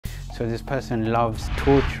So this person loves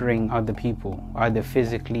torturing other people, either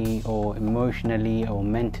physically or emotionally or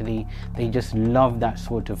mentally. They just love that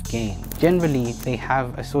sort of game. Generally, they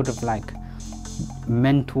have a sort of like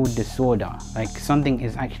mental disorder, like something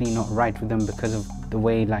is actually not right with them because of the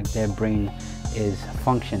way like their brain is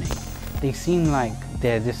functioning. They seem like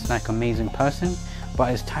they're this like amazing person, but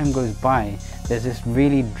as time goes by, there's this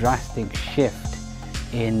really drastic shift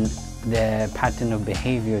in their pattern of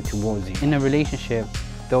behavior towards you. In a relationship,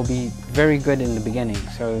 they'll be very good in the beginning,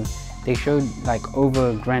 so they showed like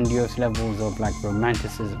over grandiose levels of like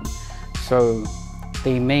romanticism. So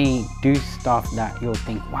they may do stuff that you'll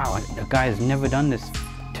think, wow, the guy has never done this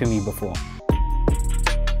to me before.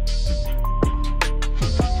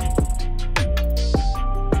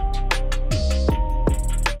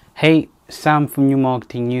 Hey, Sam from New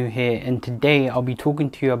Marketing New here, and today I'll be talking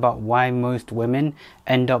to you about why most women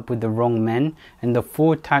end up with the wrong men and the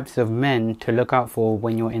 4 types of men to look out for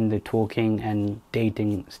when you're in the talking and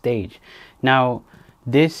dating stage. Now,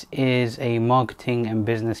 this is a marketing and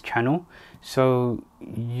business channel, so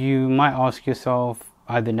you might ask yourself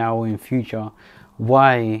either now or in future,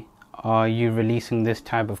 why are you releasing this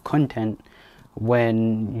type of content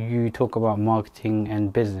when you talk about marketing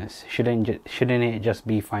and business? Shouldn't it just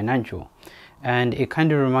be financial? And it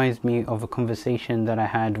kind of reminds me of a conversation that I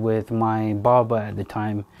had with my barber at the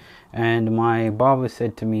time, and my barber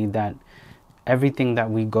said to me that everything that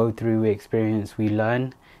we go through, we experience, we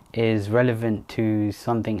learn is relevant to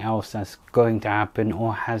something else that's going to happen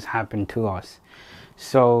or has happened to us.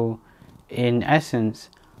 So in essence,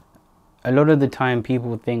 a lot of the time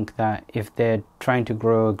people think that if they're trying to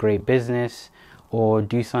grow a great business or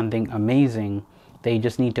do something amazing, they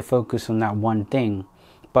just need to focus on that one thing.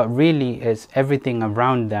 But really, it's everything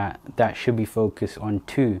around that should be focused on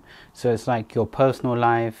too. So it's like your personal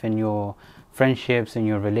life and your friendships and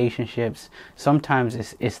your relationships. Sometimes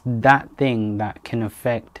it's that thing that can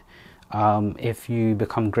affect if you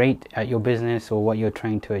become great at your business or what you're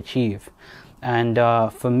trying to achieve. And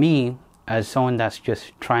for me, as someone that's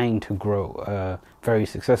just trying to grow a very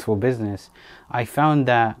successful business, I found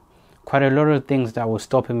that quite a lot of things that were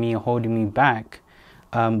stopping me or holding me back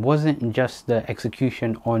wasn't just the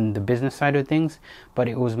execution on the business side of things, but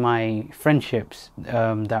it was my friendships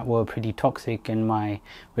that were pretty toxic, and my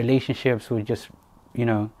relationships were just,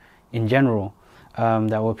 in general,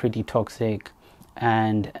 that were pretty toxic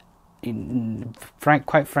and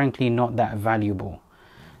quite frankly not that valuable.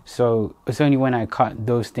 So it's only when I cut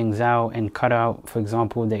those things out and cut out, for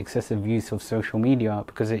example, the excessive use of social media,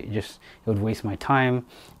 because it would waste my time,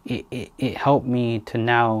 it helped me to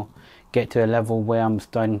now get to a level where I'm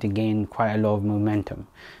starting to gain quite a lot of momentum.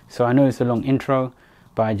 So I know it's a long intro,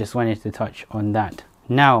 but I just wanted to touch on that.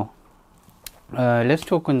 Now, let's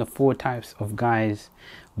talk on the 4 types of guys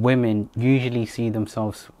women usually see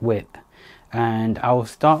themselves with. And I'll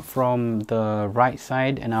start from the right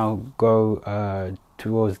side and I'll go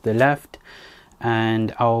towards the left,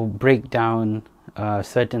 and I'll break down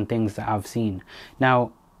certain things that I've seen.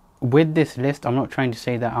 Now, with this list, I'm not trying to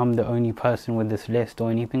say that I'm the only person with this list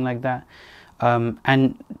or anything like that.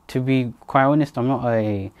 And to be quite honest, I'm not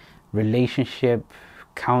a relationship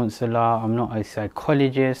counselor, I'm not a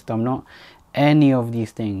psychologist, I'm not any of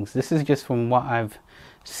these things. This is just from what I've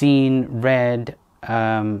seen, read,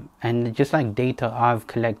 and just like data I've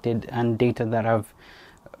collected and data that I've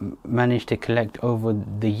managed to collect over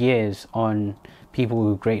the years on people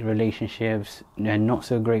with great relationships and not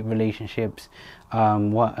so great relationships,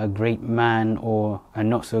 what a great man or a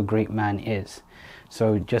not so great man is.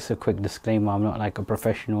 So just a quick disclaimer, I'm not like a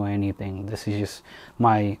professional or anything, this is just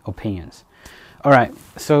my opinions. Alright,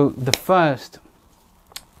 so the first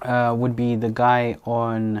would be the guy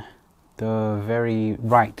on the very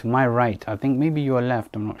right, my right, I think maybe your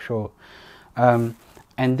left, I'm not sure.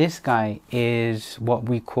 And this guy is what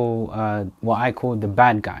I call the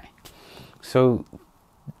bad guy. So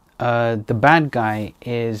the bad guy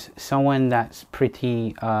is someone that's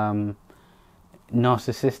pretty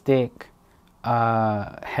narcissistic,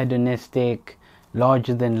 hedonistic,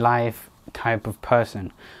 larger than life type of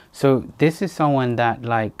person. So this is someone that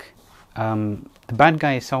the bad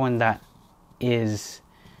guy is someone that is,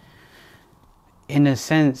 in a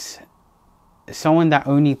sense, someone that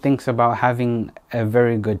only thinks about having a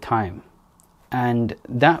very good time, and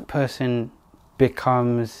that person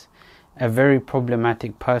becomes a very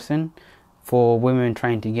problematic person for women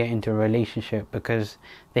trying to get into a relationship, because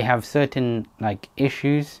they have certain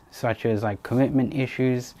issues such as commitment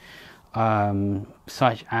issues,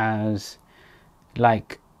 such as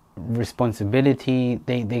responsibility.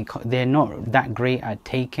 They're not that great at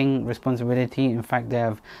taking responsibility. In fact, they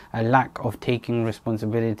have a lack of taking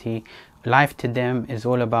responsibility, life to them is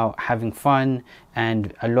all about having fun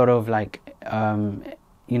and a lot of like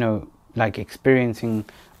like experiencing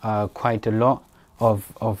quite a lot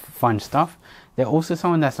of fun stuff. They're also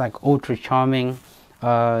someone that's like ultra charming,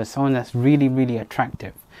 someone that's really, really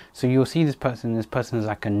attractive. So you'll see this person is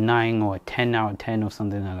like a 9 or a 10 out of 10 or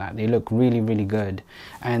something like that. They look really, really good,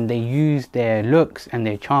 and they use their looks and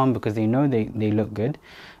their charm, because they know they look good.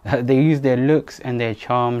 They use their looks and their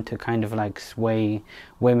charm to kind of like sway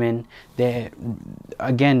women. They're,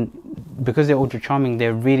 again, because they're ultra charming,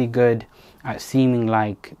 they're really good at seeming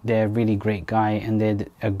like they're a really great guy and they're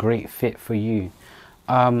a great fit for you.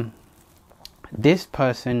 This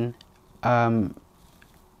person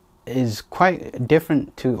is quite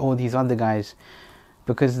different to all these other guys,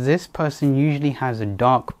 because this person usually has a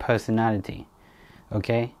dark personality.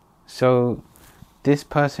 Okay, so this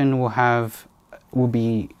person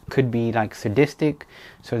could be like sadistic.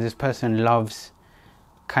 So this person loves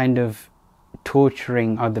kind of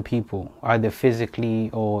torturing other people, either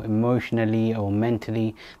physically or emotionally or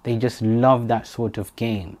mentally. They just love that sort of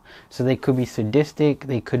game. So they could be sadistic,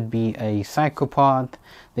 they could be a psychopath,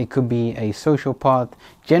 they could be a sociopath.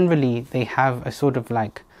 Generally, they have a sort of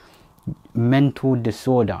like mental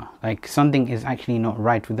disorder, like something is actually not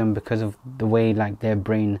right with them because of the way like their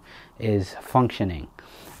brain is functioning.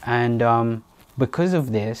 And because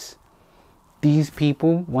of this, these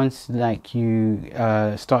people, once like you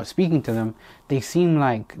start speaking to them, they seem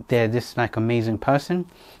like they're this like amazing person,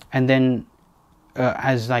 and then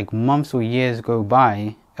as like months or years go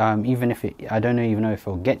by, even if I don't even know if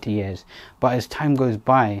it'll get to years, but as time goes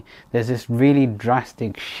by, there's this really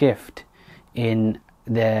drastic shift in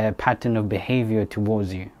their pattern of behavior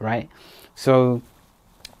towards you, right? So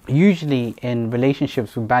usually in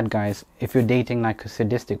relationships with bad guys, if you're dating like a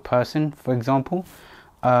sadistic person, for example,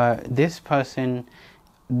 this person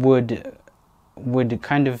would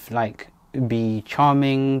kind of like be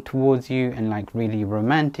charming towards you and like really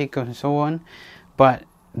romantic and so on, but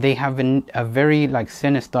they have a very like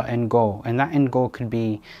sinister end goal, and that end goal could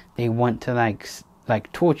be they want to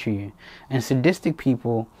like torture you. And sadistic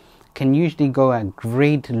people can usually go at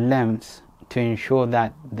great lengths to ensure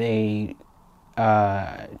that they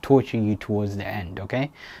torture you towards the end.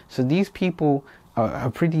 Okay, so these people are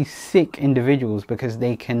pretty sick individuals, because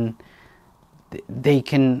they can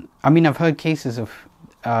I mean, I've heard cases of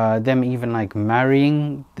them even like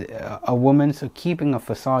marrying a woman, so keeping a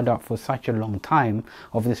facade up for such a long time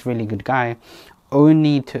of this really good guy,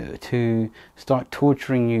 only to start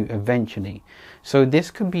torturing you eventually. So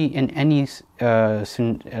this could be in any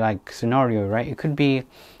like scenario, right? It could be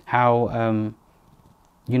how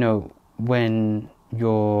when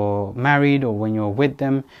you're married or when you're with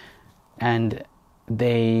them, and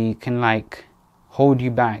they can like hold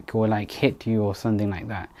you back or like hit you or something like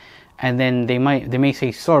that, and then they may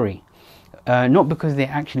say sorry, not because they're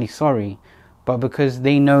actually sorry, but because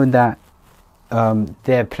they know that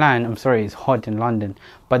their plan, I'm sorry, it's hot in London,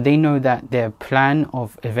 but they know that their plan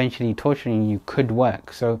of eventually torturing you could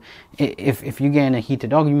work. So if you get in a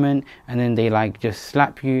heated argument and then they like just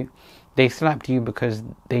slap you, they slapped you because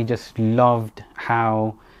they just loved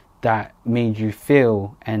how that made you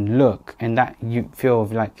feel and look, and that you feel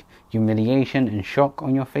of like humiliation and shock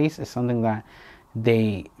on your face is something that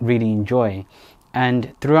they really enjoy.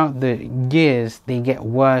 And throughout the years, they get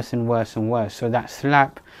worse and worse and worse. So that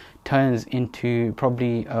slap turns into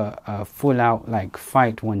probably a full out like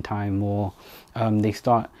fight one time, or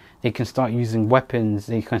they can start using weapons.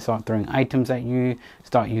 They can start throwing items at you,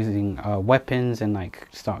 start using weapons, and like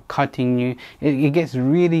start cutting you. It gets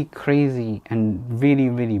really crazy and really,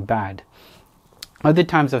 really bad. Other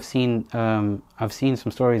times I've seen some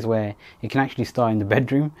stories where it can actually start in the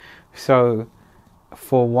bedroom. So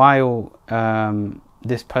for a while,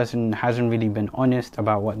 this person hasn't really been honest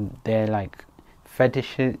about what their like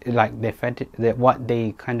fetishes, like what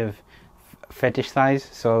they kind of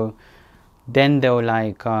fetishize. So then they'll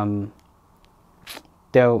like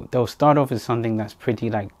they'll start off as something that's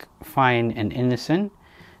pretty like fine and innocent.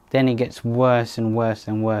 Then it gets worse and worse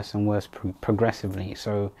and worse and worse progressively.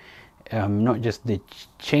 So not just the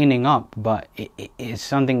chaining up, but it is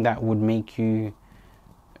something that would make you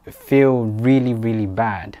feel really, really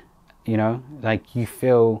bad. You know, like you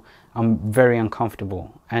feel very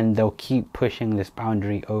uncomfortable, and they'll keep pushing this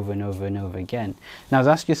boundary over and over and over again. Now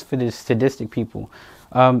that's just for the sadistic people.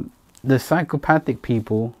 The psychopathic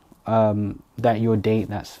people that you'll date,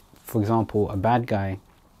 that's for example a bad guy,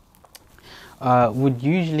 would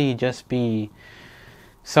usually just be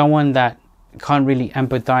someone that can't really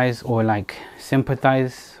empathize or like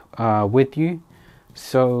sympathize with you.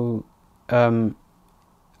 So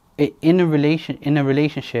in a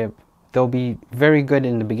relationship, they'll be very good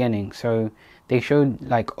in the beginning. So they showed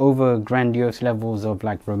like over grandiose levels of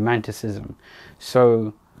like romanticism.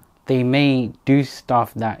 So they may do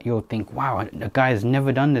stuff that you'll think, wow, a guy has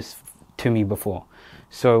never done this to me before.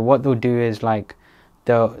 So what they'll do is like,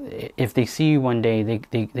 if they see you one day,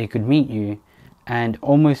 they could meet you and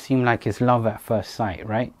almost seem like it's love at first sight,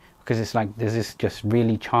 right? Because it's like there's this just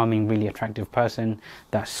really charming, really attractive person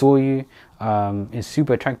that saw you, is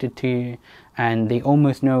super attracted to you, and they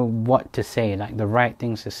almost know what to say, like the right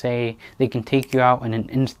things to say. They can take you out on an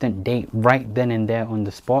instant date right then and there on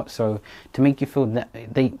the spot. So to make you feel that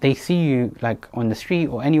they see you like on the street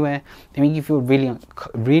or anywhere, they make you feel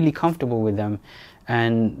really comfortable with them,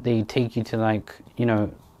 and they take you to like, you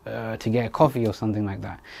know, to get a coffee or something like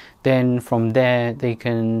that. Then from there they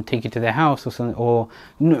can take you to their house or something, or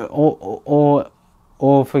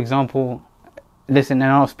for example, listen,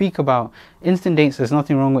 and I'll speak about instant dates. There's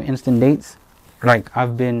nothing wrong with instant dates. Like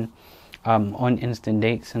I've been on instant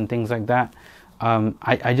dates and things like that.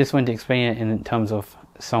 I just want to explain it in terms of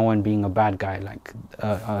someone being a bad guy, like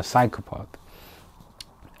a psychopath.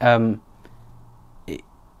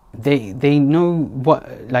 They know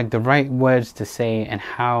what, like, the right words to say and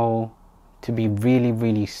how to be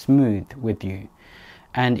really smooth with you.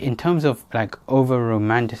 And in terms of like over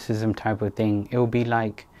romanticism type of thing, it will be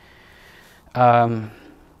like, so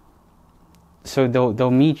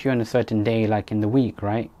they'll meet you on a certain day, like in the week,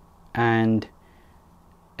 right? And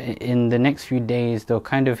in the next few days they'll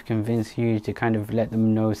kind of convince you to kind of let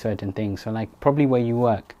them know certain things. So like probably where you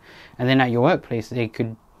work, and then at your workplace they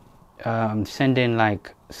could send in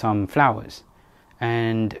like some flowers,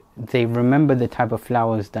 and they remember the type of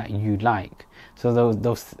flowers that you like. So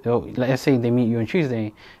those let's say they meet you on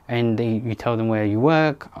Tuesday, and you tell them where you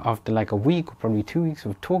work after like a week or probably 2 weeks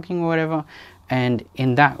of talking or whatever, and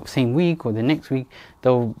in that same week or the next week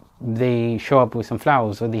they show up with some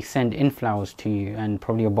flowers, or they send in flowers to you, and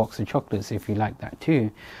probably a box of chocolates if you like that too.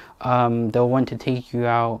 They'll want to take you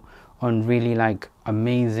out on really like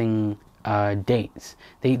amazing dates.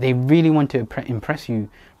 They really want to impress you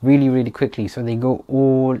really quickly, so they go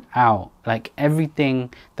all out. Like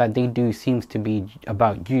everything that they do seems to be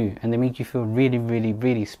about you, and they make you feel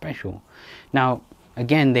really special. Now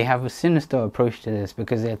again, they have a sinister approach to this,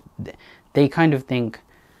 because they kind of think,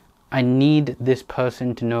 I need this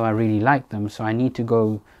person to know I really like them, so I need to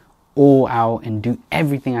go all out and do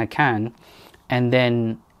everything I can, and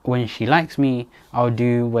then when she likes me, I'll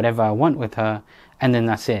do whatever I want with her, and then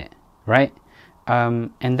that's it, right?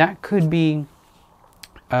 And that could be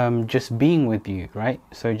just being with you, right?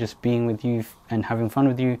 So just being with you and having fun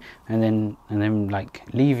with you, and then like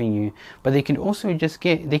leaving you. But they could also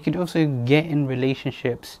get in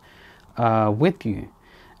relationships with you,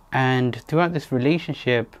 and throughout this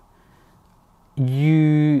relationship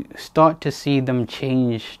you start to see them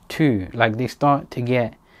change too. Like they start to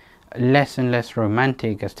get less and less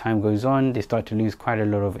romantic as time goes on. They start to lose quite a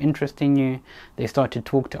lot of interest in you. They start to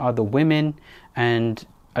talk to other women, and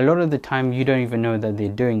a lot of the time you don't even know that they're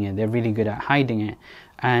doing it. They're really good at hiding it,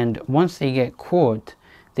 and once they get caught,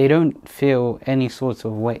 they don't feel any sorts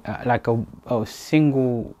of way, like a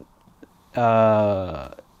single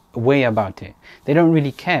way about it. They don't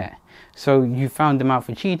really care. So you found them out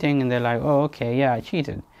for cheating, and they're like, oh okay, yeah, I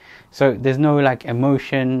cheated. So there's no like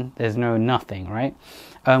emotion, there's no nothing, right?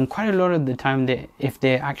 Quite a lot of the time, if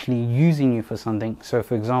they're actually using you for something, so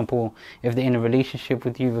for example, if they're in a relationship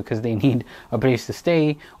with you because they need a place to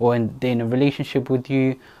stay, or they're in a relationship with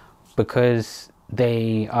you because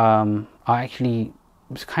they are actually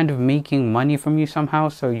kind of making money from you somehow,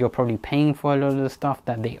 so you're probably paying for a lot of the stuff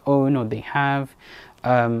that they own or they have,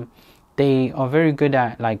 they are very good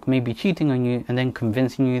at like maybe cheating on you and then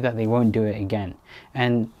convincing you that they won't do it again.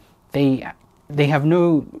 And they have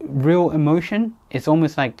no real emotion. It's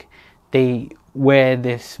almost like they wear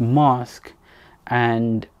this mask,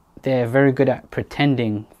 and they're very good at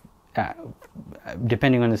pretending,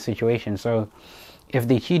 depending on the situation. So if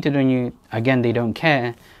they cheated on you, again, they don't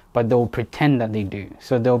care, but they'll pretend that they do.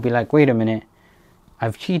 So they'll be like, wait a minute,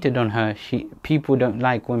 I've cheated on her. People don't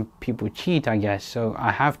like when people cheat, I guess, so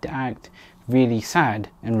I have to act really sad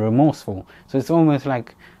and remorseful. So it's almost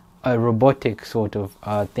like a robotic sort of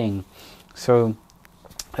thing. So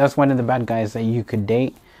that's one of the bad guys that you could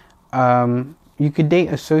date. You could date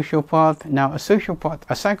a sociopath. Now, a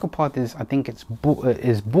psychopath is, I think it's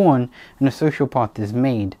is born, and a sociopath is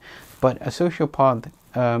made. But a sociopath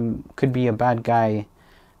could be a bad guy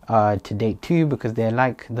to date too, because they're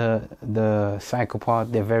like the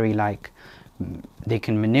psychopath. They're very like, they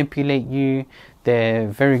can manipulate you. They're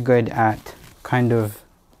very good at kind of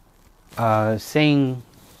saying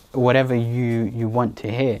whatever you want to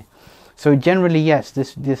hear. So generally, yes,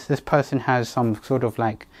 this person has some sort of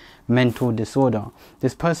like mental disorder.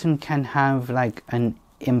 This person can have like an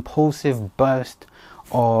impulsive burst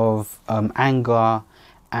of anger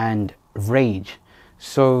and rage.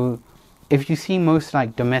 So if you see most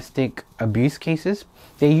like domestic abuse cases,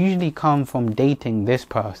 they usually come from dating this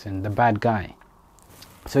person, the bad guy.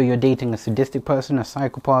 So you're dating a sadistic person, a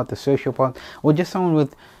psychopath, a sociopath, or just someone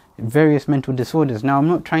with various mental disorders. Now, I'm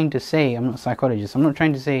not trying to say, I'm not a psychologist, I'm not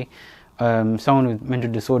trying to say someone with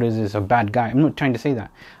mental disorders is a bad guy. I'm not trying to say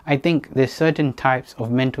that. I think there's certain types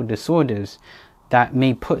of mental disorders that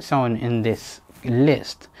may put someone in this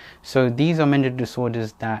list. So these are mental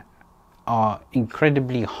disorders that are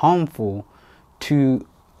incredibly harmful to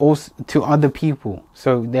other people.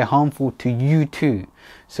 So they're harmful to you too.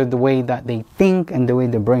 So the way that they think and the way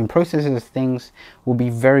the brain processes things will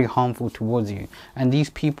be very harmful towards you. And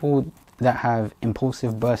these people that have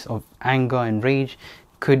impulsive bursts of anger and rage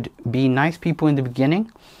could be nice people in the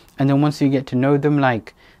beginning, and then once you get to know them,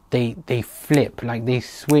 like they flip, like they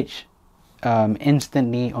switch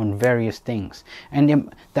instantly on various things.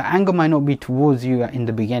 And the anger might not be towards you in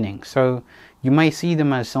the beginning. So you might see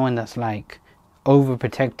them as someone that's like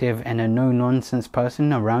overprotective and a no-nonsense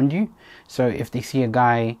person around you. So if they see a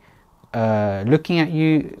guy looking at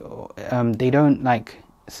you, they don't like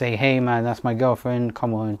say, hey man, that's my girlfriend,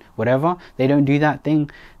 come on, whatever. They don't do that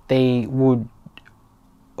thing. They would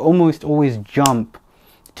almost always jump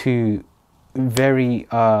to very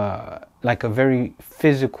like a very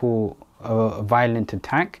physical violent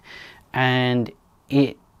attack, and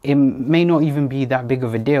it may not even be that big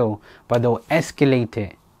of a deal, but they'll escalate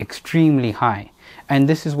it extremely high. And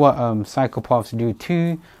this is what psychopaths do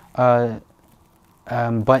too, but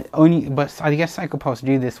I guess psychopaths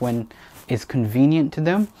do this when it's convenient to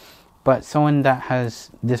them. But someone that has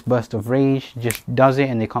this burst of rage just does it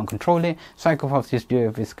and they can't control it. Psychopaths just do it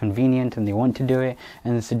if it's convenient and they want to do it.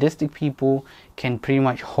 And the sadistic people can pretty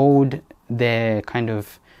much hold their kind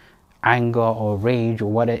of anger or rage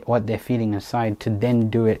or what they're feeling inside to then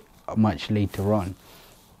do it much later on.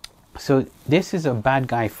 So this is a bad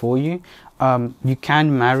guy for you. You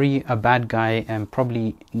can marry a bad guy and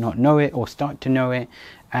probably not know it or start to know it.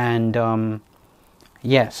 And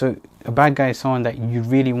yeah, so a bad guy is someone that you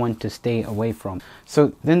really want to stay away from.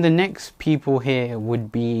 So then the next people here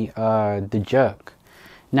would be the jerk.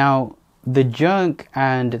 Now, the jerk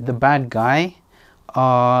and the bad guy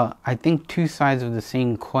are, I think, two sides of the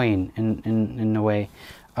same coin in a way.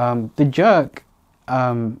 The jerk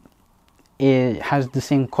it has the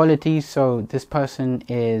same qualities. So this person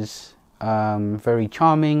is very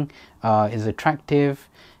charming, is attractive,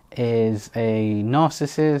 is a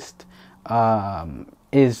narcissist,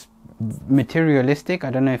 is materialistic. I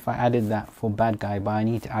don't know if I added that for bad guy, but I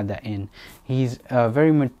need to add that in. He's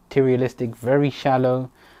very materialistic, very shallow.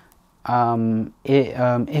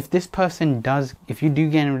 If this person if you do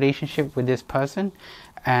get in a relationship with this person,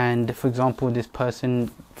 and for example this person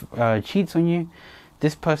cheats on you,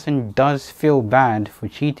 this person does feel bad for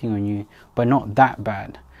cheating on you, but not that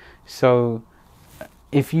bad. So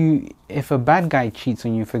if a bad guy cheats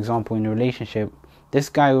on you, for example, in a relationship, this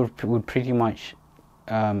guy would pretty much,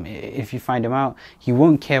 if you find him out, he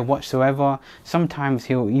won't care whatsoever. Sometimes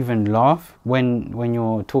he'll even laugh when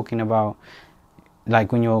you're talking about,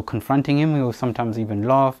 like when you're confronting him, he'll sometimes even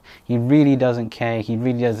laugh. He really doesn't care. He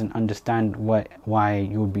really doesn't understand why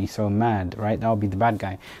you would be so mad, right? That'll be the bad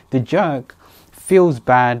guy. The jerk feels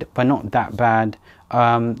bad, but not that bad.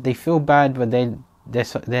 They feel bad, but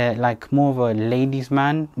they're like more of a ladies'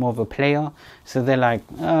 man, more of a player. So they're like,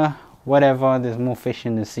 whatever, there's more fish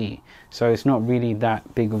in the sea. So it's not really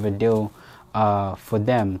that big of a deal for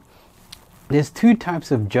them. There's two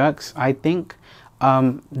types of jerks, I think.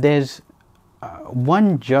 There's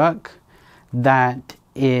one jerk that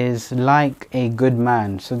is like a good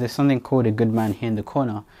man. So there's something called a good man here in the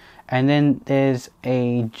corner. And then there's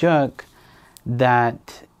a jerk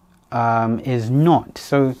that is not.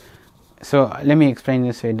 So let me explain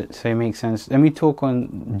this so it makes sense. Let me talk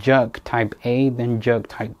on jerk type A, then jerk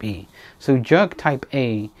type B. So jerk type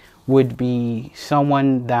A would be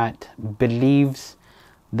someone that believes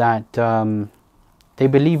that they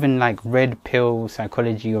believe in like red pill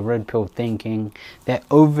psychology or red pill thinking. They're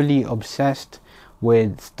overly obsessed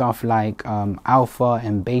with stuff like alpha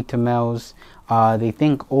and beta males. They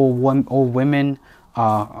think all women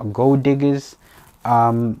are gold diggers.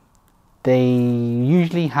 They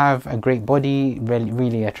usually have a great body,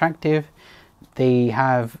 really attractive. They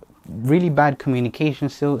have really bad communication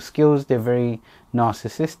skills. They're very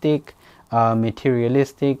narcissistic,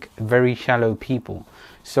 materialistic, very shallow people.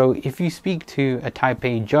 So if you speak to a type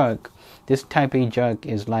A jerk, this type A jerk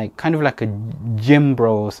is like kind of like a gym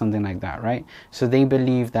bro or something like that, right? So they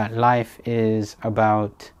believe that life is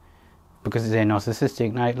about, because they're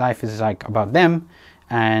narcissistic, life is like about them,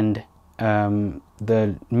 and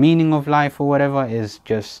the meaning of life or whatever is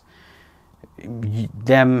just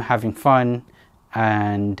them having fun,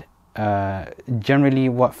 and generally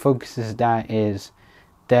what focuses that is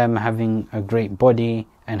them having a great body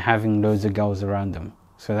and having loads of girls around them.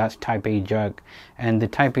 So that's type A jerk. And the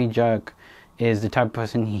type A jerk is the type of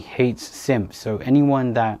person, he hates simps. So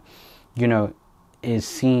anyone that, you know, is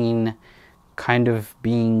seen kind of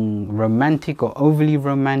being romantic or overly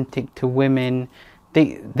romantic to women,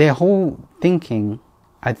 their whole thinking,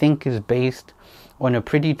 I think, is based on a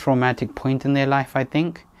pretty traumatic point in their life, I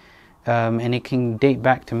think. And it can date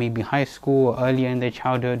back to maybe high school or earlier in their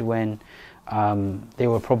childhood, when they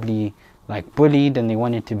were probably like bullied and they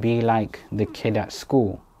wanted to be like the kid at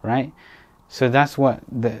school, right? So that's what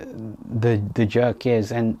the jerk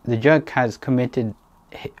is. And the jerk has committed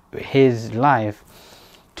his life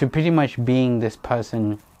to pretty much being this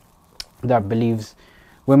person that believes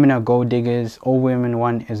women are gold diggers. All women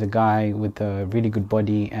want is a guy with a really good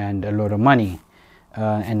body and a lot of money,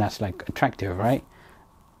 and that's like attractive, right?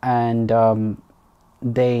 And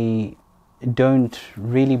they don't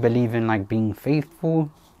really believe in like being faithful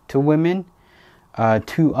to women,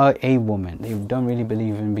 to a woman. They don't really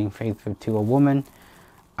believe in being faithful to a woman.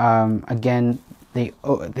 Again,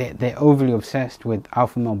 they're overly obsessed with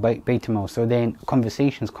alpha male, beta male. So they're in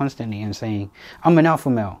conversations constantly and saying, I'm an alpha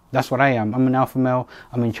male, that's what I am, I'm an alpha male,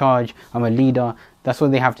 I'm in charge, I'm a leader. That's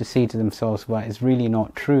what they have to say to themselves, but it's really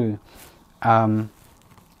not true. And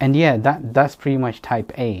yeah, that's pretty much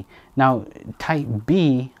type A. Now type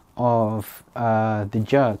B of the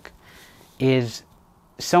jerk is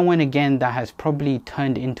someone, again, that has probably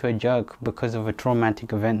turned into a jerk because of a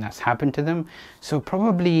traumatic event that's happened to them. So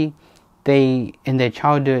probably in their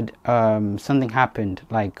childhood, something happened,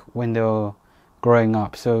 like when they were growing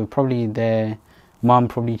up. So probably their mom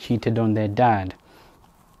probably cheated on their dad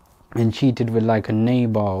and cheated with like a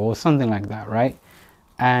neighbor or something like that, right?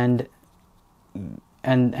 And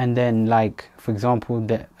then, like, for example,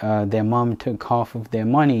 their mom took half of their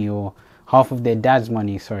money, or half of their dad's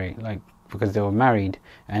money, sorry, like, because they were married,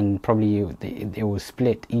 and probably it was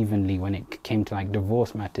split evenly when it came to like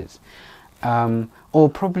divorce matters. Or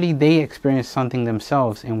probably they experienced something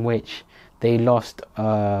themselves in which they lost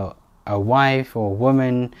a wife or a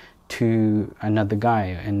woman to another guy,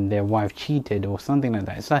 and their wife cheated or something like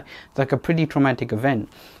that. It's like a pretty traumatic event.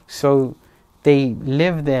 So they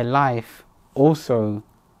live their life also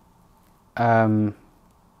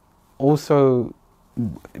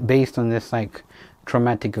based on this like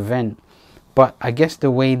traumatic event. But I guess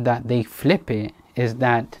the way that they flip it is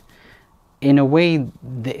that, in a way,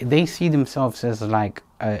 they see themselves as like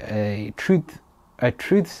a truth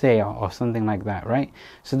sayer or something like that, right?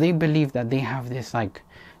 So they believe that they have this like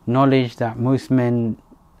knowledge that most men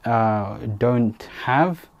don't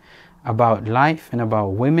have about life and about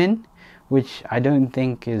women, which I don't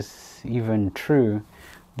think is even true.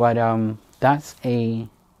 But that's a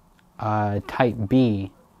type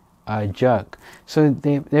B jerk. So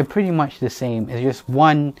they're pretty much the same. It's just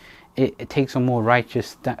one, it takes a more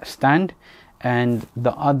righteous stand, and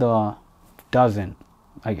the other doesn't,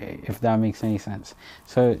 like, if that makes any sense.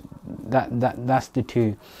 So that's the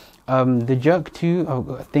two. The jerk two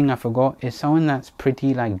thing I forgot is someone that's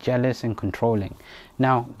pretty like jealous and controlling.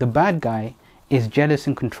 Now the bad guy is jealous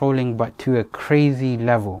and controlling, but to a crazy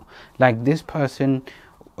level. Like, this person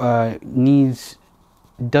needs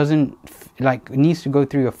to go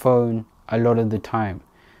through your phone a lot of the time.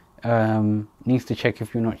 Needs to check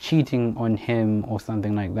if you're not cheating on him or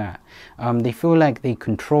something like that. They feel like they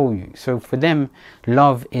control you. So for them,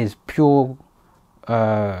 love is pure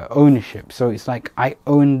ownership. So it's like, I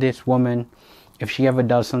own this woman. If she ever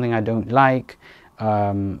does something I don't like,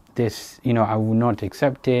 I will not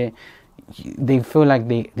accept it. They feel like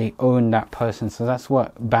they own that person. So that's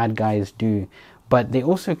what bad guys do. But they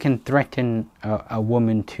also can threaten a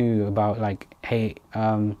woman too, about like, hey,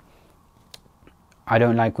 I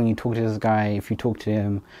don't like when you talk to this guy. If you talk to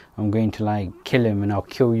him, I'm going to like kill him and I'll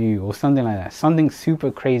kill you, or something like that. Something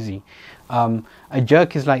super crazy. A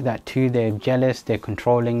jerk is like that too. They're jealous, they're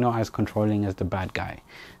controlling, not as controlling as the bad guy.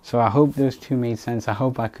 So I hope those two made sense. I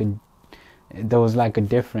hope there was like a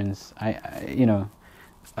difference.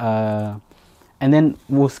 And then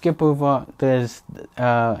we'll skip over, there's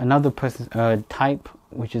another person, type,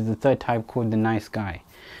 which is the third type, called the nice guy.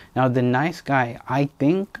 Now the nice guy, I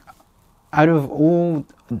think, out of all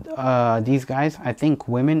these guys, I think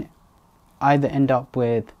women either end up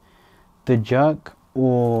with the jerk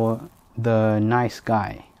or the nice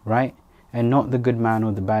guy, right? and not the good man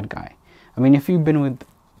or the bad guy. I mean, if you've been with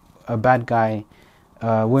a bad guy,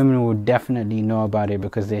 women will definitely know about it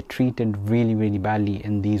because they're treated really, really badly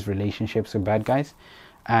in these relationships with bad guys.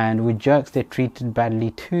 And with jerks, they're treated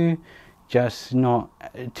badly too, just not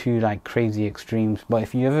to like crazy extremes. But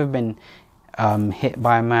if you've ever been hit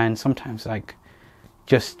by a man, sometimes like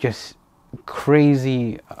just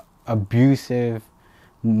crazy abusive,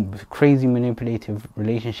 crazy manipulative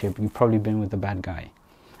relationship, you've probably been with a bad guy.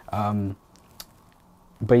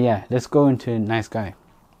 But yeah, let's go into nice guy.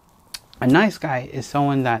 A nice guy is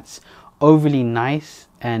someone that's overly nice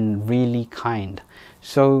and really kind.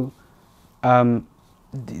 So,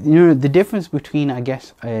 the difference between, I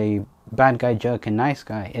guess, a bad guy, jerk, and nice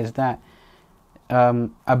guy is that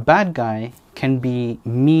a bad guy can be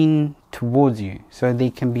mean towards you. So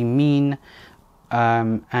they can be mean,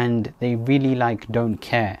 and they really don't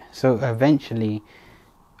care. So eventually,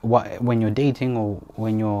 when you're dating or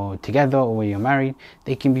when you're together or when you're married,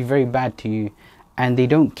 they can be very bad to you. And they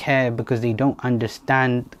don't care because they don't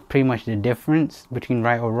understand pretty much the difference between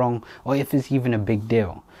right or wrong, or if it's even a big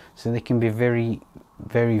deal. So they can be very,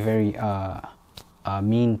 very, very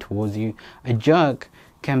mean towards you. A jerk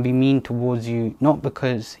can be mean towards you not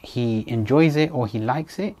because he enjoys it or he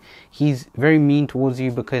likes it. He's very mean towards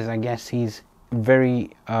you because I guess he's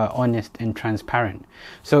very honest and transparent.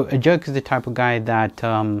 So a jerk is the type of guy that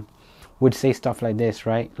would say stuff like this,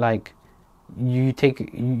 right? Like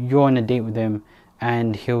you're on a date with him,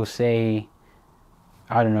 and he'll say,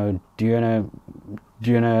 I don't know, do you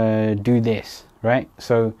wanna do this, right?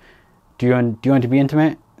 So, do you want to be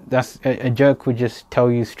intimate? That's a jerk would just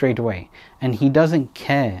tell you straight away, and he doesn't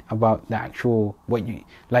care about the actual what you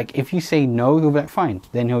like. If you say no, he'll be like fine,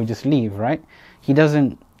 then he'll just leave, right? He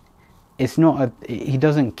doesn't. It's not he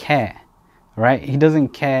doesn't care, right? He doesn't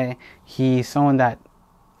care. He's someone that,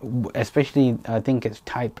 especially I think it's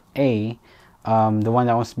type A. The one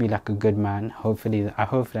that wants to be like a good man. Hopefully I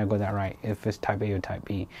got that right, if it's type A or type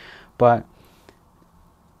B. But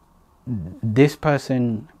this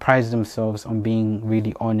person prides themselves on being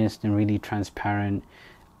really honest and really transparent.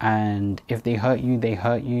 And if they hurt you, they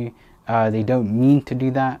hurt you. They don't mean to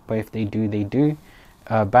do that, but if they do, they do.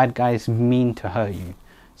 Bad guys mean to hurt you.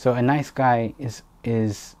 So a nice guy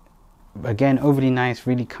is again overly nice,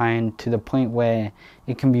 really kind, to the point where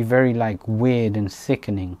it can be very weird and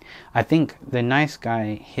sickening. I think the nice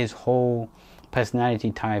guy, his whole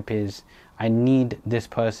personality type is, I need this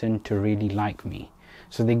person to really like me.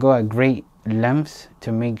 So they go at great lengths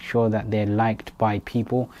to make sure that they're liked by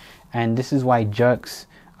people. And this is why jerks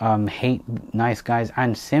hate nice guys,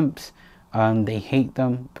 and simps, they hate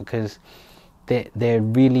them because they're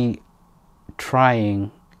really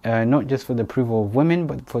trying, not just for the approval of women,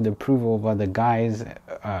 but for the approval of other guys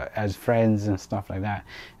as friends and stuff like that.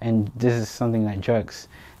 And this is something that jerks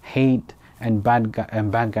hate, and bad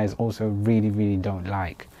guys also really, really don't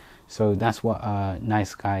like. So that's what a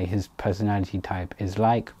nice guy, his personality type is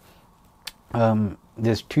like.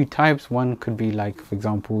 There's two types. One could be for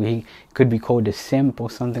example, he could be called a simp or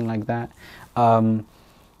something like that.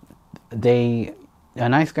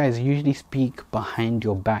 Nice guys usually speak behind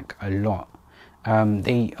your back a lot.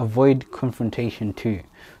 They avoid confrontation too.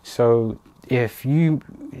 So if you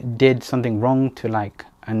did something wrong to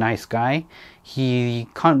a nice guy, he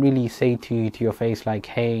can't really say to your face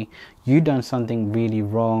hey, you done something really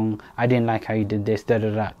wrong, I didn't like how you did this, da da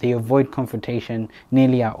da. They avoid confrontation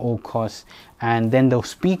nearly at all costs, and then they'll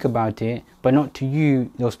speak about it, but not to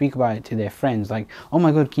you. They'll speak about it to their friends, oh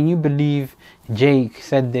my god, can you believe Jake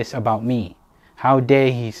said this about me? How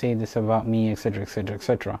dare he say this about me, etc, etc,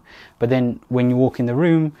 etc. But then when you walk in the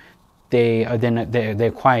room,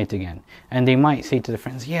 they're quiet again, and they might say to the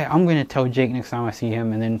friends, yeah, I'm going to tell Jake next time I see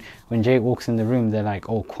him. And then when Jake walks in the room, they're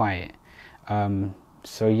all quiet.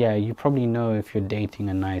 So yeah, you probably know if you're dating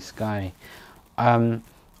a nice guy.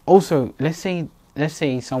 Also, let's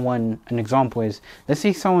say someone, an example is, let's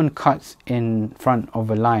say someone cuts in front of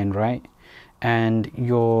a line, right? And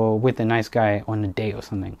you're with a nice guy on a date or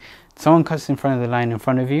something. Someone cuts in front of the line in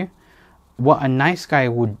front of you. What a nice guy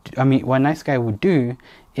would do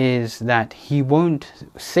is that he won't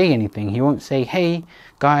say anything. He won't say, hey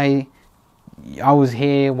guy, I was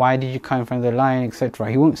here, why did you cut in front of the line, etc.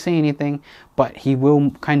 He won't say anything, but he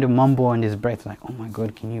will kind of mumble on his breath oh my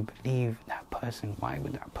god, can you believe that person? Why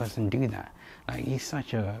would that person do that? He's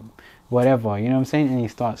such a whatever, you know what I'm saying? And he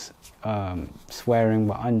starts swearing,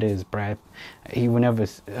 but under his breath. He will never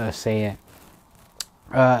say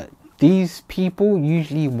it. These people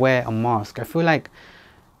usually wear a mask. I feel like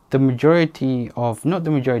quite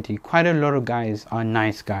a lot of guys are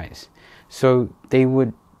nice guys. So they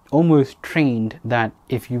would almost trained that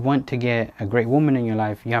if you want to get a great woman in your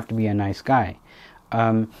life, you have to be a nice guy.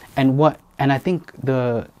 And I think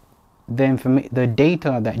the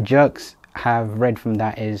data that jerks have read from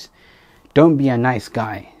that is, don't be a nice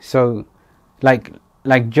guy. So like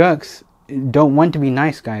jerks don't want to be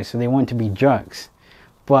nice guys, so they want to be jerks.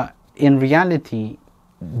 But in reality,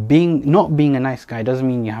 not being a nice guy doesn't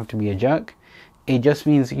mean you have to be a jerk. It just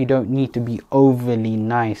means you don't need to be overly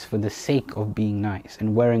nice for the sake of being nice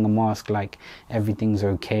and wearing a mask like everything's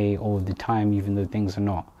okay all the time, even though things are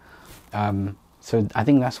not. So I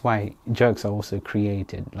think that's why jerks are also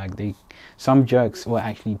created. Like some jerks were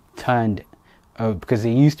actually turned because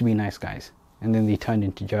they used to be nice guys and then they turned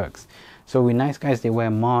into jerks. So with nice guys, they wear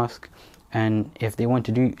a mask, and if they want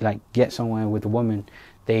to get somewhere with a woman,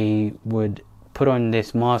 they would put on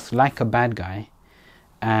this mask like a bad guy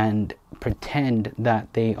and pretend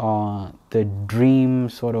that they are the dream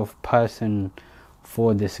sort of person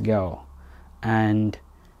for this girl. And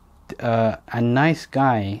a nice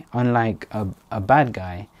guy, unlike a bad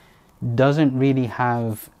guy, doesn't really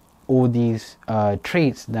have all these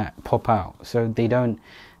traits that pop out. So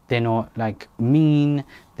they're not like mean,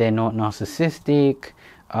 they're not narcissistic,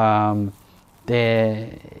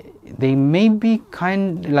 they may be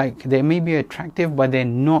they may be attractive, but they're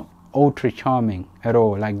not ultra charming at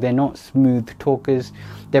all. Like, they're not smooth talkers.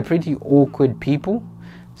 They're pretty awkward people.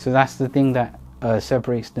 So that's the thing that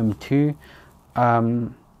separates them too.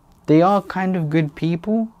 They are kind of good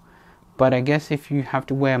people, but I guess if you have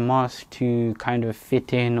to wear a mask to kind of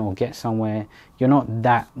fit in or get somewhere, you're not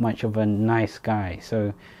that much of a nice guy.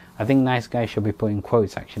 So I think nice guy should be put in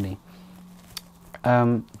quotes, actually.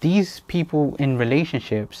 These people in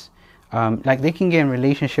relationships, they can get in a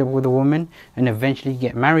relationship with a woman and eventually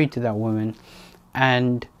get married to that woman.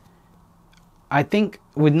 And I think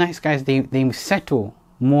with nice guys, they settle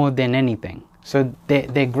more than anything. So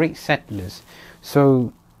they're great settlers.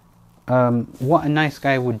 So what a nice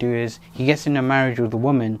guy would do is he gets in a marriage with a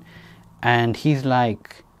woman and he's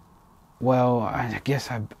like, well, I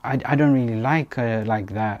guess I don't really like her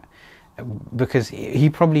like that, because he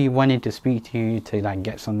probably wanted to speak to you to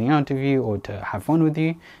get something out of you or to have fun with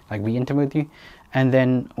you, be intimate with you. And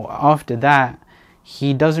then after that,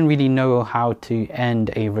 he doesn't really know how to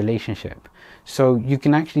end a relationship. So you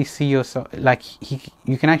can actually see yourself,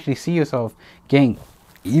 you can actually see yourself getting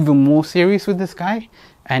even more serious with this guy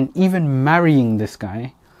and even marrying this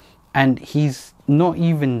guy. And he's not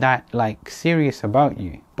even that serious about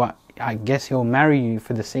you, but I guess he'll marry you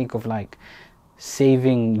for the sake of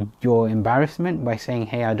saving your embarrassment by saying,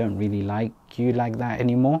 hey, I don't really like you like that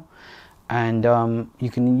anymore. And you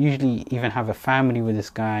can usually even have a family with this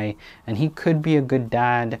guy, and he could be a good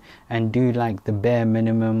dad and do the bare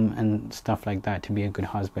minimum and stuff like that to be a good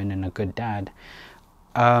husband and a good dad.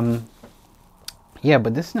 Yeah,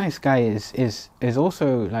 but this nice guy is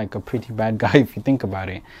also a pretty bad guy if you think about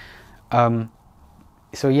it.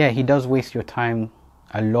 So yeah, he does waste your time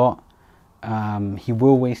a lot. He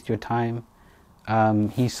will waste your time.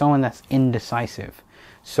 He's someone that's indecisive.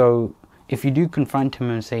 So if you do confront him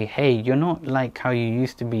and say, hey, you're not like how you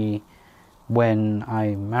used to be when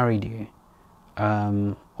I married you,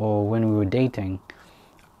 or when we were dating,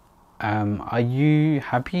 are you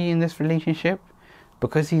happy in this relationship?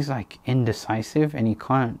 Because he's indecisive and he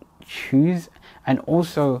can't choose. And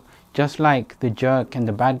also, just like the jerk and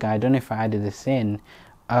the bad guy, I don't know if I added this in,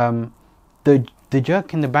 the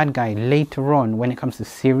jerk and the bad guy later on, when it comes to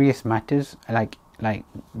serious matters, like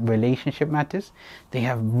relationship matters, they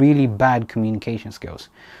have really bad communication skills.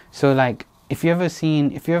 So if a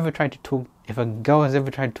girl has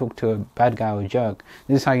ever tried to talk to a bad guy or a jerk,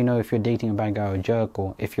 this is how you know if you're dating a bad guy or a jerk,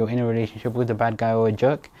 or if you're in a relationship with a bad guy or a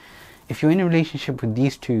jerk. If you're in a relationship with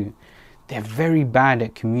these two, they're very bad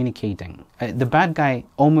at communicating. The bad guy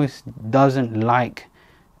almost doesn't like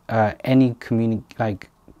any communicating.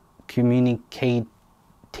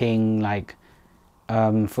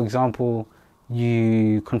 For example,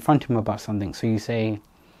 you confront him about something. So you say,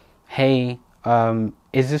 hey,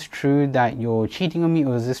 is this true that you're cheating on me,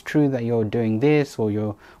 or is this true that you're doing this, or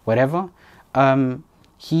you're whatever?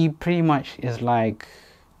 He pretty much is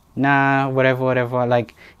nah, whatever.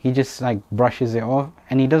 He just brushes it off,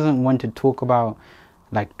 and he doesn't want to talk about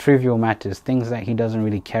trivial matters, things that he doesn't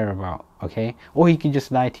really care about. Okay, or he can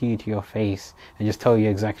just lie to you to your face and just tell you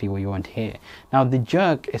exactly what you want to hear. Now the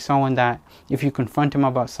jerk is someone that if you confront him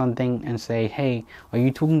about something and say, hey, are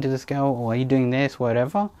you talking to this girl, or are you doing this,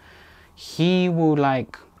 whatever, he will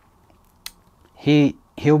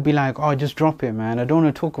he'll be like, oh, just drop it, man, I don't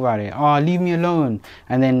want to talk about it, oh, leave me alone.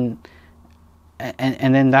 And then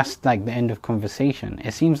that's the end of conversation.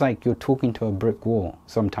 It seems like you're talking to a brick wall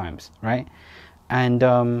sometimes, right? And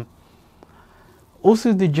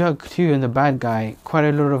also the jerk too and the bad guy, quite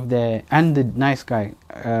a lot of their, and the nice guy,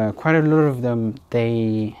 quite a lot of them,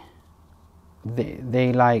 they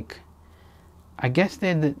like, I guess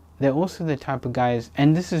they're also the type of guys,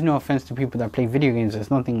 and this is no offense to people that play video games,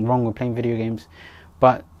 there's nothing wrong with playing video games,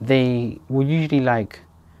 but they will usually like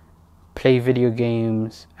play video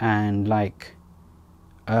games and like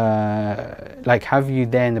have you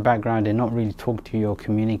there in the background and not really talk to you or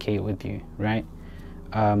communicate with you, right?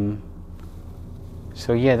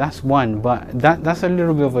 So yeah, that's one, but that's a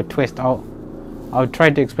little bit of a twist. I'll try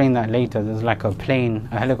to explain that later. There's like a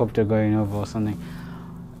helicopter going over or something.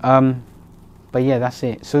 But yeah, that's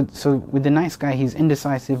it. So with the nice guy, he's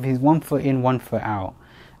indecisive. He's 1 foot in, 1 foot out,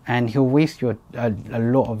 and he'll waste a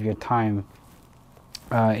lot of your time.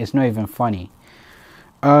 It's not even funny.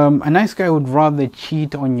 A nice guy would rather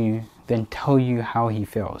cheat on you than tell you how he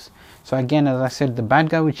feels. So again, as I said, the bad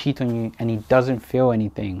guy would cheat on you and he doesn't feel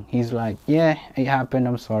anything. He's like, yeah, it happened,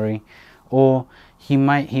 I'm sorry. Or he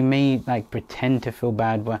may like pretend to feel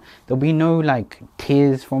bad, but there'll be no like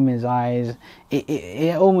tears from his eyes.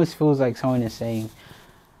 It almost feels like someone is saying,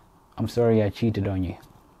 I'm sorry I cheated on you.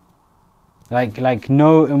 Like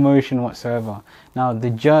no emotion whatsoever. Now the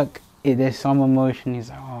jerk, there's some emotion. He's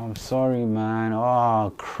like, oh, I'm sorry, man.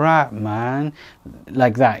 Oh, crap, man.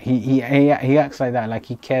 Like that. He acts like that. Like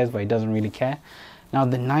he cares, but he doesn't really care. Now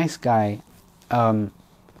the nice guy,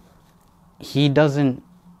 he doesn't.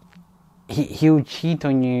 He'll cheat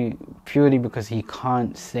on you purely because he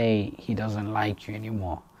can't say he doesn't like you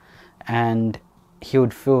anymore, and he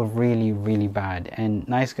would feel really, really bad. And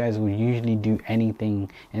nice guys will usually do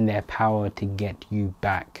anything in their power to get you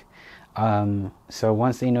back. So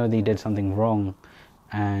once they know they did something wrong,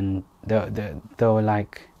 and they'll do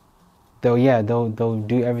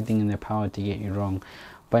everything in their power to get you wrong.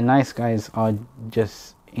 But nice guys are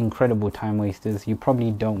just incredible time wasters. You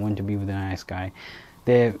probably don't want to be with a nice guy.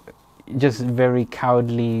 They're just very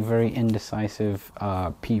cowardly, very indecisive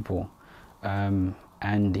people,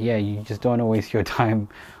 and yeah, you just don't want to waste your time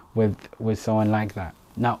with someone like that.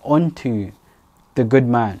 Now on to the good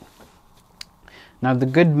man. Now the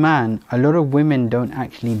good man, a lot of women don't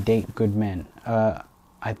actually date good men.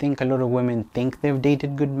 I think a lot of women think they've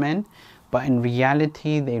dated good men, but in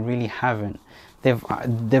reality they really haven't.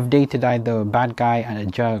 They've dated either a bad guy and a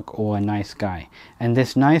jerk or a nice guy. And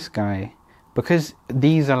this nice guy, because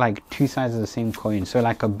these are like two sides of the same coin. So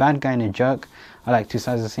like a bad guy and a jerk are like two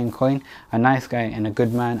sides of the same coin. A nice guy and a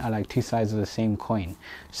good man are like two sides of the same coin.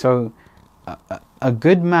 So a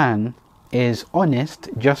good man is honest,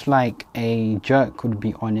 just like a jerk would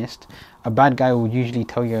be honest. A bad guy will usually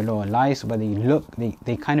tell you a lot of lies, but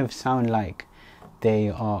they kind of sound like they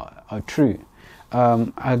are true.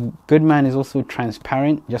 A good man is also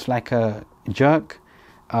transparent, just like a jerk.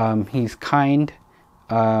 He's kind,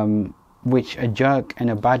 which a jerk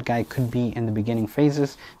and a bad guy could be in the beginning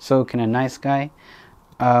phases. So can a nice guy.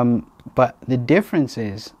 But the difference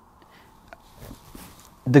is,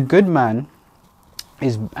 the good man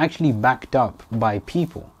is actually backed up by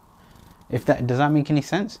people. Does that make any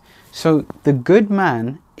sense? So the good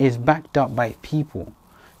man is backed up by people.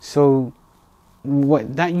 So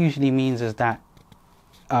what that usually means is that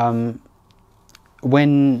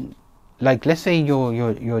when, like, let's say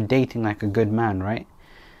you're dating like a good man, right?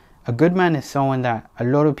 A good man is someone that a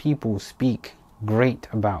lot of people speak great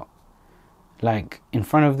about. Like in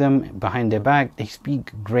front of them, behind their back, they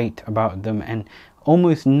speak great about them, and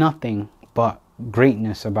almost nothing but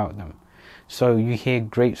greatness about them. So you hear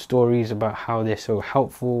great stories about how they're so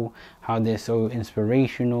helpful, how they're so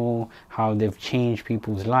inspirational, how they've changed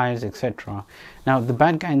people's lives, etc. Now the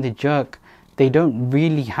bad guy and the jerk, they don't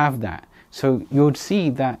really have that. So you'll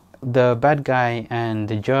see that the bad guy and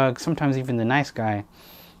the jerk, sometimes even the nice guy,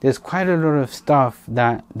 there's quite a lot of stuff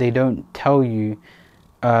that they don't tell you.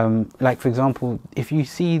 Like for example, if you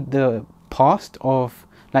see the past of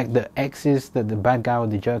like the exes that the bad guy or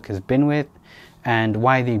the jerk has been with, and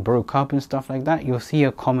why they broke up and stuff like that, you'll see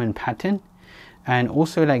a common pattern. And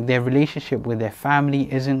also like their relationship with their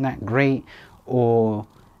family isn't that great, or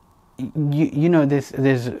you know, there's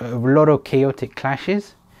a lot of chaotic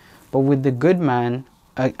clashes. But with the good man,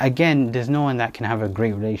 again, there's no one that can have a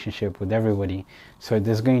great relationship with everybody, so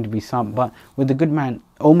there's going to be some. But with the good man,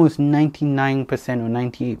 almost 99%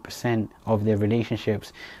 or 98% of their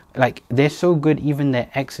relationships, like, they're so good, even their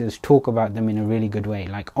exes talk about them in a really good way.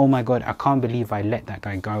 Like, oh my god, I can't believe I let that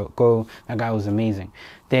guy go. That guy was amazing.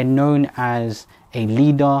 They're known as a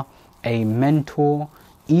leader, a mentor,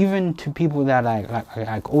 even to people that are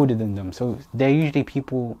like older than them. So they're usually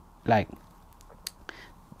people, like,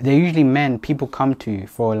 they're usually men people come to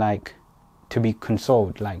for like to be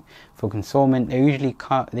consoled, like for consolement. They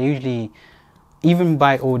usually even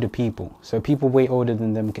by older people. So people way older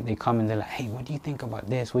than them, they come and they're like, hey, what do you think about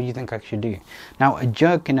this? What do you think I should do? Now, a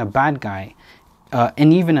jerk and a bad guy,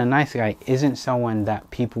 and even a nice guy, isn't someone that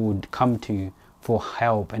people would come to for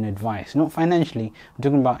help and advice. Not financially, I'm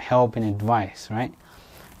talking about help and advice, right?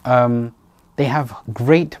 They have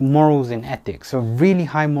great morals and ethics. So really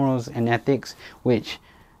high morals and ethics, which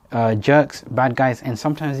jerks, bad guys, and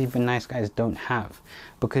sometimes even nice guys don't have.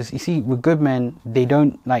 Because you see, with good men, they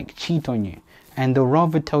don't like cheat on you. And they'll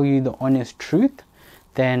rather tell you the honest truth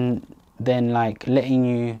than like letting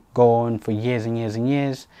you go on for years and years and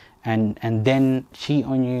years and then cheat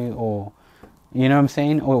on you, or you know what I'm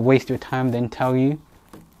saying, or waste your time then tell you.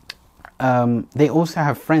 They also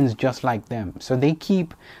have friends just like them, so they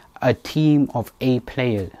keep a team of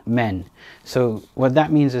A-player men. So what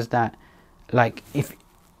that means is that, like,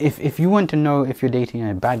 if you want to know if you're dating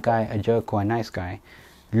a bad guy, a jerk, or a nice guy,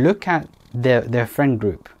 look at their friend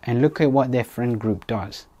group and look at what their friend group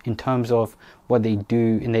does in terms of what they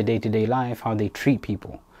do in their day-to-day life, how they treat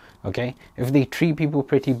people. Okay, if they treat people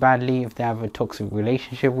pretty badly, if they have a toxic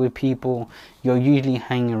relationship with people, you're usually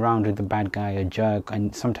hanging around with a bad guy, a jerk,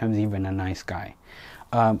 and sometimes even a nice guy.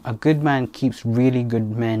 A good man keeps really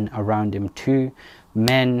good men around him too.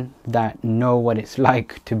 Men that know what it's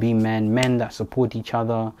like to be men that support each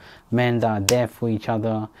other, men that are there for each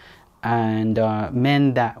other, and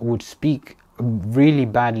men that would speak really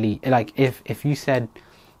badly. Like if you said,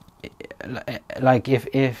 like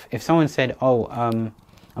if someone said, oh,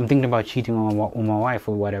 I'm thinking about cheating on my wife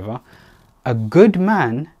or whatever, a good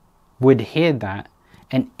man would hear that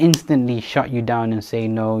and instantly shut you down and say,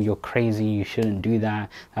 no, you're crazy, you shouldn't do that,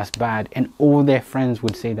 that's bad. And all their friends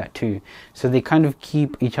would say that too. So they kind of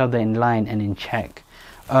keep each other in line and in check.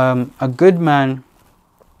 A good man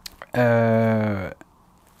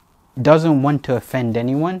doesn't want to offend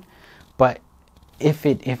anyone, but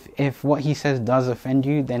if what he says does offend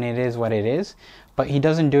you, then it is what it is. But he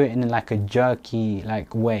doesn't do it in like a jerky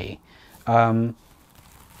like way.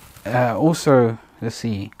 Also, let's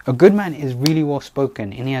see, a good man is really well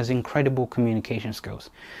spoken and he has incredible communication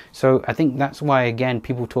skills. So I think that's why, again,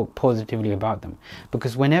 people talk positively about them,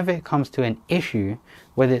 because whenever it comes to an issue,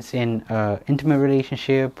 whether it's in an intimate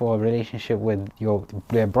relationship or a relationship with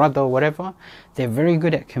their brother or whatever, they're very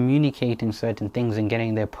good at communicating certain things and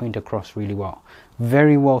getting their point across really well.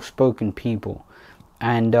 Very well spoken people.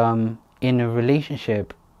 And in a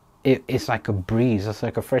relationship, it's like a breeze. It's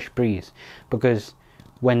like a fresh breeze, because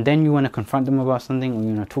when then you want to confront them about something, or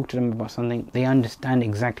you want to talk to them about something, they understand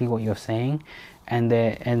exactly what you're saying, and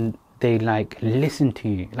they like listen to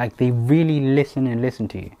you. Like they really listen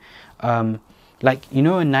to you. Like, you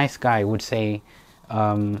know, a nice guy would say,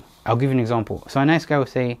 I'll give you an example. So a nice guy would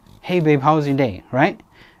say, hey babe, how was your day, right?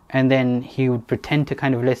 And then he would pretend to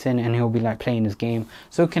kind of listen, and he'll be like playing his game.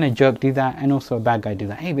 So can a jerk do that? And also a bad guy do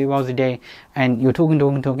that? Hey babe, how was your day? And you're talking,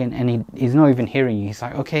 and he's not even hearing you. He's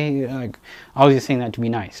like, okay, like I was just saying that to be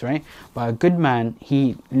nice, right? But a good man,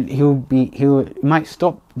 he might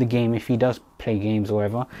stop the game if he does play games or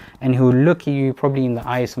whatever, and he'll look at you probably in the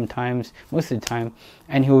eyes sometimes, most of the time,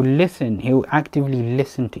 and he'll listen. He'll actively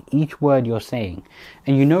listen to each word you're saying,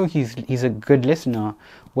 and you know he's a good listener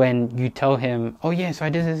when you tell him, oh yeah, so I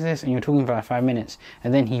did this, and you're talking for like 5 minutes,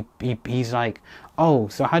 and then he's like, oh,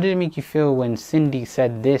 so how did it make you feel when Cindy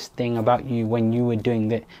said this thing about you when you were doing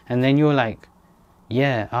that? And then you're like,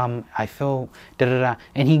 yeah, I feel da da da,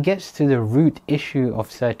 and he gets to the root issue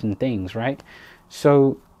of certain things, right?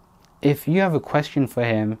 So if you have a question for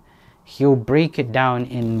him, he'll break it down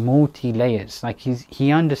in multi layers. Like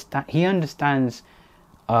he understands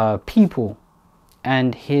people,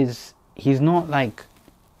 and he's not like,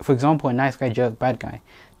 for example, a nice guy, jerk, bad guy.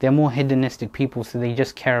 They're more hedonistic people, so they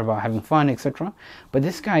just care about having fun, etc. But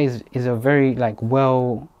this guy is a very like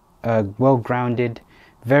well-grounded,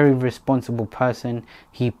 very responsible person.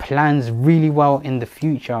 He plans really well in the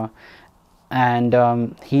future,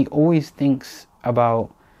 and he always thinks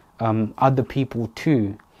about other people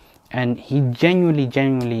too, and he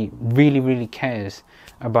genuinely really cares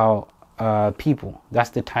about people. That's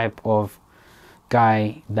the type of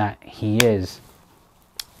guy that he is.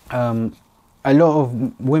 A lot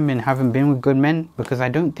of women haven't been with good men because I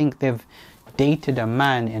don't think they've dated a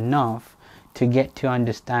man enough to get to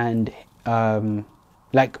understand,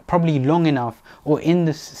 like probably long enough or in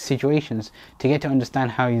the situations to get to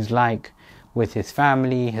understand how he's like with his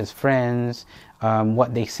family, his friends,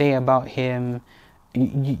 what they say about him.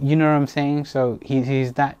 You know what I'm saying? So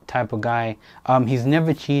he's that type of guy. He's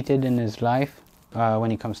never cheated in his life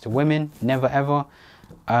when it comes to women. Never ever.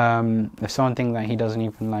 There's something that he doesn't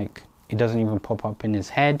even pop up in his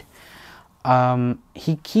head.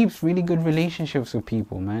 he keeps really good relationships with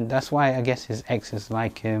people, man. That's why I guess his exes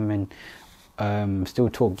like him and still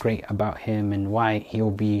talk great about him, and why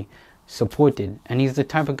he'll be supported. And he's the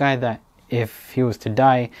type of guy that if he was to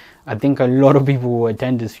die, I think a lot of people will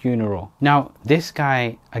attend his funeral. Now, this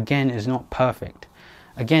guy, again, is not perfect.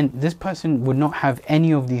 Again, this person would not have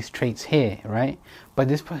any of these traits here, right? But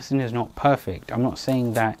this person is not perfect. I'm not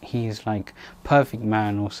saying that he's like perfect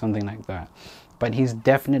man or something like that. But he's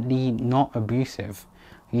definitely not abusive.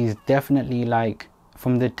 He's definitely like,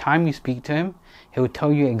 from the time you speak to him, he'll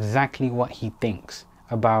tell you exactly what he thinks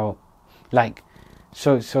about, like,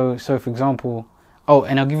 so for example, oh,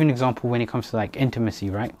 and I'll give you an example when it comes to like intimacy,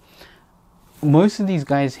 right? Most of these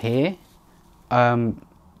guys here,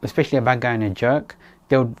 especially a bad guy and a jerk,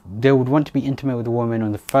 they would want to be intimate with a woman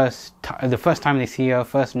on the first time they see her,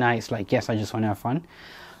 first night. It's like, yes, I just want to have fun.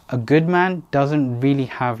 A good man doesn't really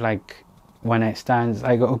have like one night stands.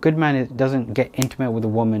 Like, a good man doesn't get intimate with a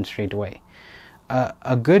woman straight away.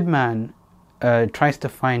 A good man tries to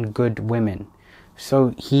find good women.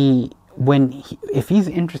 So if he's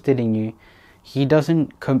interested in you, he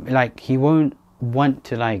doesn't he won't want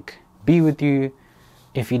to like be with you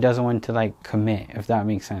if he doesn't want to like commit, if that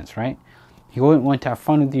makes sense, right? He won't want to have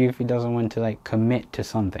fun with you if he doesn't want to like commit to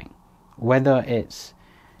something, whether it's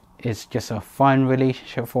just a fun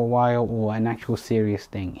relationship for a while or an actual serious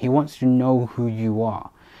thing. He wants to know who you are,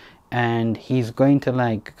 and he's going to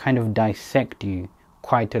like kind of dissect you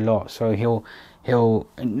quite a lot. So he'll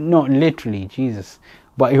not literally, Jesus,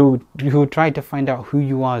 but he'll try to find out who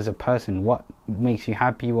you are as a person, what makes you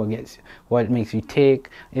happy, what makes you tick,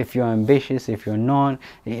 if you're ambitious, if you're not.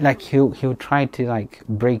 Like, he'll try to like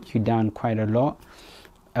break you down quite a lot.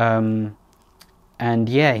 And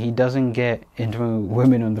yeah, he doesn't get into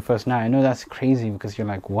women on the first night. I know that's crazy, because you're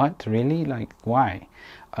like, what, really? Like, why?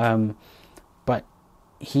 But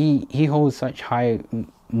he holds such high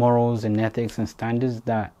morals and ethics and standards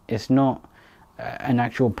that it's not an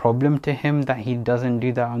actual problem to him that he doesn't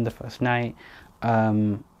do that on the first night,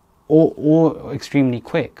 or extremely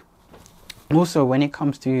quick. Also, when it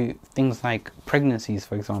comes to things like pregnancies,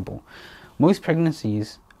 for example, most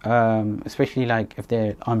pregnancies, especially like if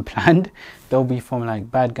they're unplanned, they'll be from like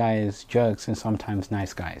bad guys, jerks, and sometimes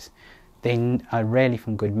nice guys. They are rarely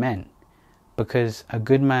from good men, because a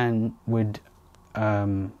good man would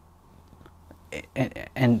and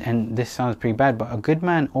this sounds pretty bad, but a good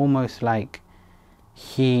man almost like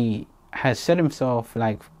he has set himself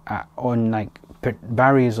like on like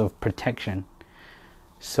barriers of protection.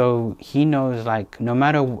 So he knows, like, no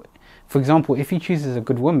matter, for example, if he chooses a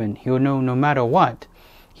good woman, he'll know no matter what,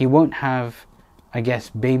 he won't have, I guess,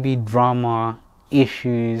 baby drama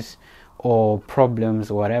issues or problems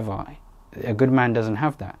or whatever. A good man doesn't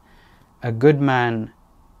have that. A good man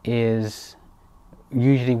is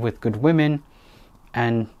usually with good women,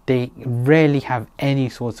 and they rarely have any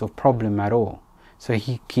sorts of problem at all. So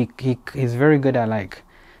he's very good at like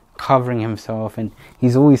covering himself, and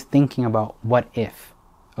he's always thinking about what if.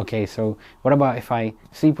 Okay, so what about if I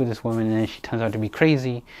sleep with this woman and then she turns out to be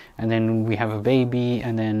crazy, and then we have a baby,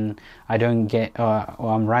 and then I don't get, or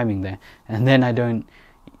I'm rhyming there, and then I don't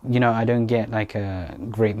get like a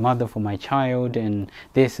great mother for my child, and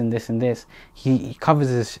this and this and this. He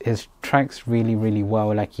covers his tracks really, really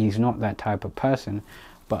well. Like, he's not that type of person.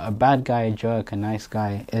 But a bad guy, a jerk, a nice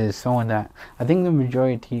guy is someone that I think the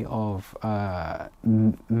majority of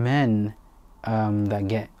men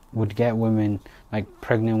that would get women like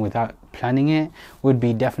pregnant without planning it would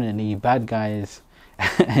be definitely bad guys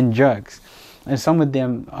and jerks. And some of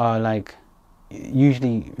them are like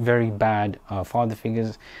usually very bad father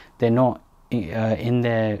figures. They're not in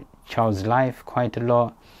their child's life quite a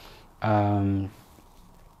lot.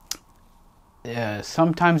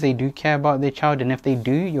 Sometimes they do care about their child, and if they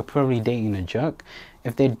do, you're probably dating a jerk.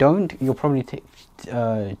 If they don't, you're probably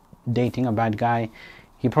dating a bad guy.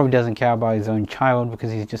 He probably doesn't care about his own child,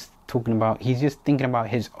 because he's just thinking about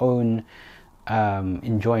his own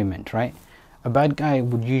enjoyment, right? A bad guy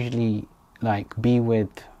would usually like be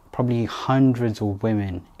with probably hundreds of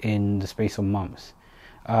women in the space of months.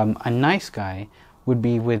 A nice guy would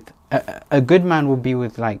be with a good man would be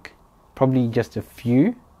with like probably just a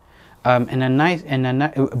few. But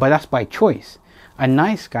that's by choice. A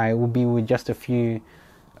nice guy will be with just a few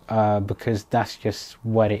because that's just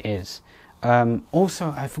what it is.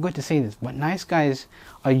 Also, I forgot to say this, but nice guys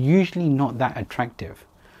are usually not that attractive.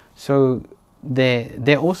 So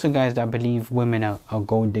they're also guys that believe women are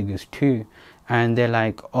gold diggers too. And they're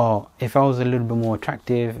like, oh, if I was a little bit more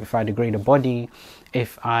attractive, if I had a greater body,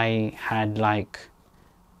 if I had like,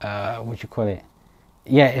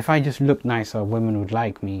 if I just looked nicer, women would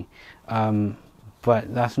like me.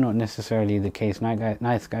 but that's not necessarily the case.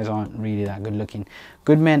 Nice guys aren't really that good looking.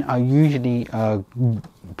 Good men are usually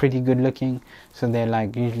pretty good looking, so they're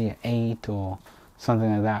like usually an 8 or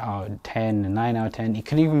something like that, or 10, a 9 out of 10. It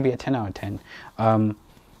could even be a 10 out of 10.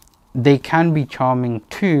 They can be charming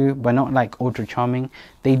too, but not like ultra charming.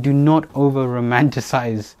 They do not over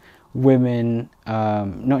romanticize women,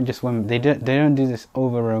 not just women. They don't do this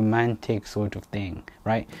over romantic sort of thing,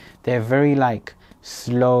 right? They're very like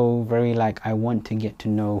slow, very like, I want to get to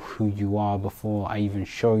know who you are before I even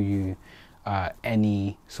show you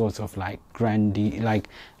any sorts of like like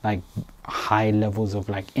high levels of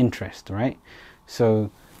like interest, right?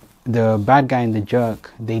 So the bad guy and the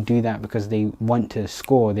jerk, they do that because they want to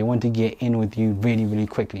score, they want to get in with you really, really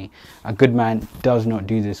quickly. A good man does not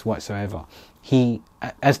do this whatsoever. He,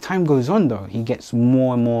 as time goes on though, he gets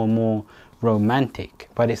more and more and more romantic,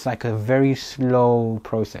 but it's like a very slow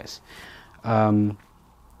process.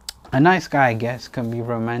 A nice guy, I guess, can be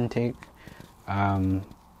romantic,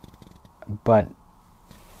 but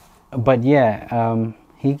yeah,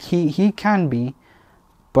 he can be,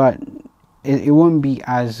 but it won't be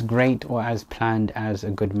as great or as planned as a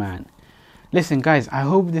good man. Listen guys, I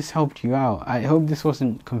hope this helped you out. I hope this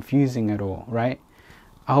wasn't confusing at all, right?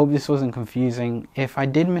 I hope this wasn't confusing. If I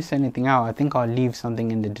did miss anything out, I think I'll leave something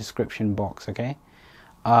in the description box, okay?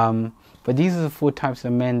 But these are the 4 types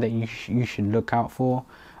of men that you should look out for.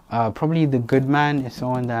 Probably the good man is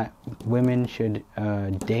someone that women should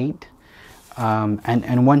date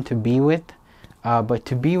and want to be with. But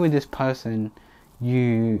to be with this person,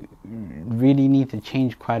 you really need to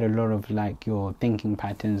change quite a lot of like your thinking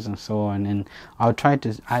patterns and so on, and I'll try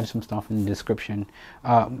to add some stuff in the description.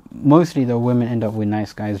 Mostly the women end up with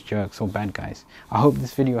nice guys, jerks, or bad guys. I hope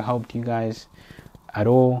this video helped you guys at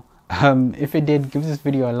all. If it did, give this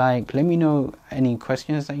video a like. Let me know any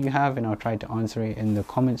questions that you have and I'll try to answer it in the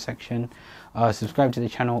comment section. Subscribe to the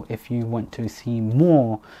channel if you want to see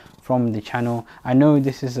more from the channel. I know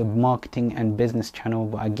this is a marketing and business channel,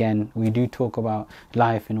 but again, we do talk about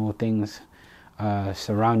life and all things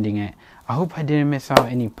surrounding it. I hope I didn't miss out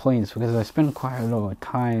any points because I spent quite a lot of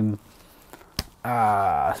time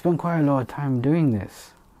doing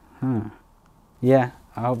this. Yeah,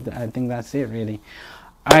 I think that's it really.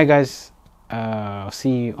 Alright guys, I'll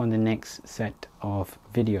see you on the next set of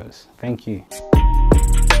videos. Thank you.